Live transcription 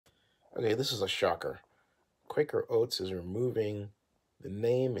Okay, this is a shocker. Quaker Oats is removing the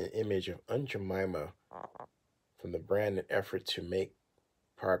name and image of Aunt Jemima from the brand in effort to make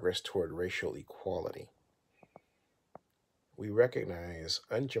progress toward racial equality. We recognize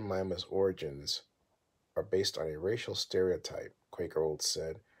Aunt Jemima's origins are based on a racial stereotype, Quaker Oats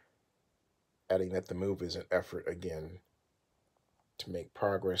said, adding that the move is an effort again to make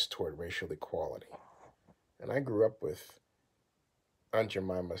progress toward racial equality. And I grew up with Aunt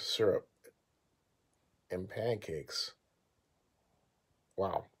Jemima syrup and pancakes.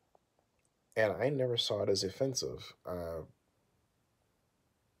 Wow. And I never saw it as offensive.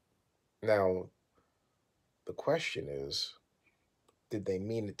 Now, the question is, did they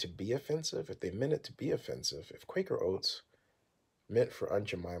mean it to be offensive? If they meant it to be offensive, if Quaker Oats meant for Aunt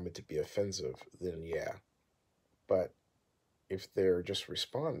Jemima to be offensive, then yeah. But if they're just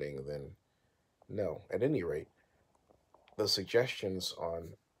responding, then no. At any rate, the suggestions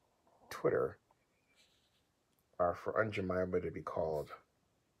on Twitter are for Aunt Jemima to be called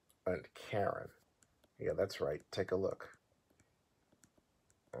Aunt Karen. Yeah, that's right. Take a look.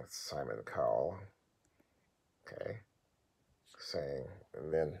 That's Simon Cowell. Okay. Saying,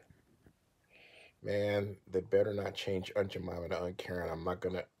 and then, man, they better not change Aunt Jemima to Aunt Karen. I'm not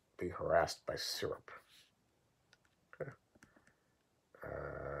going to be harassed by syrup. Okay.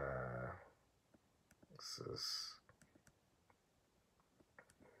 This is.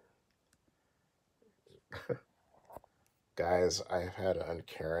 Guys, I've had an Aunt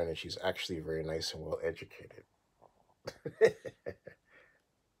Karen, and she's actually very nice and well educated.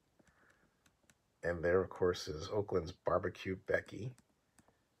 And there, of course, is Oakland's Barbecue Becky,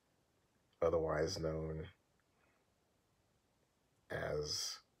 otherwise known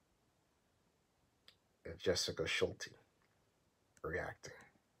as Jessica Schulte, reacting.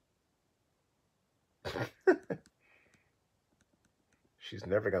 She's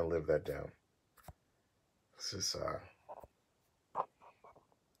never going to live that down. This is,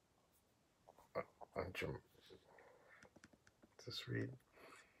 just read.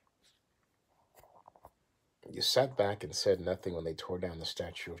 You sat back and said nothing when they tore down the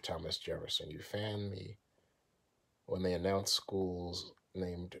statue of Thomas Jefferson. You fanned me when they announced schools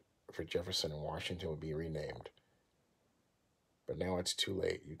named for Jefferson in Washington would be renamed. But now it's too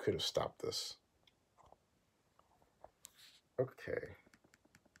late. You could have stopped this. Okay.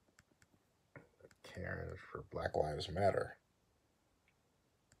 Karen for Black Lives Matter.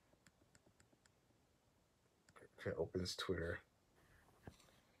 Okay, opens Twitter.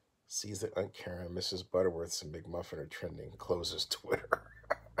 Sees that Aunt Karen, Mrs. Butterworth's, and McMuffin are trending. Closes Twitter.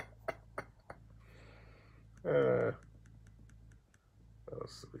 What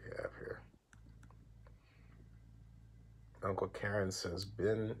else do we have here? Uncle Karen says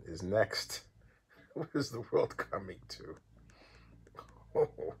Ben is next. What is the world coming to?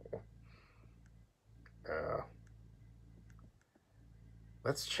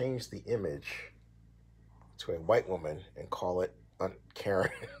 Let's change the image to a white woman and call it Aunt Karen.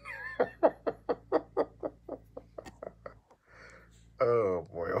 Oh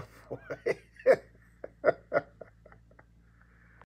boy, oh boy.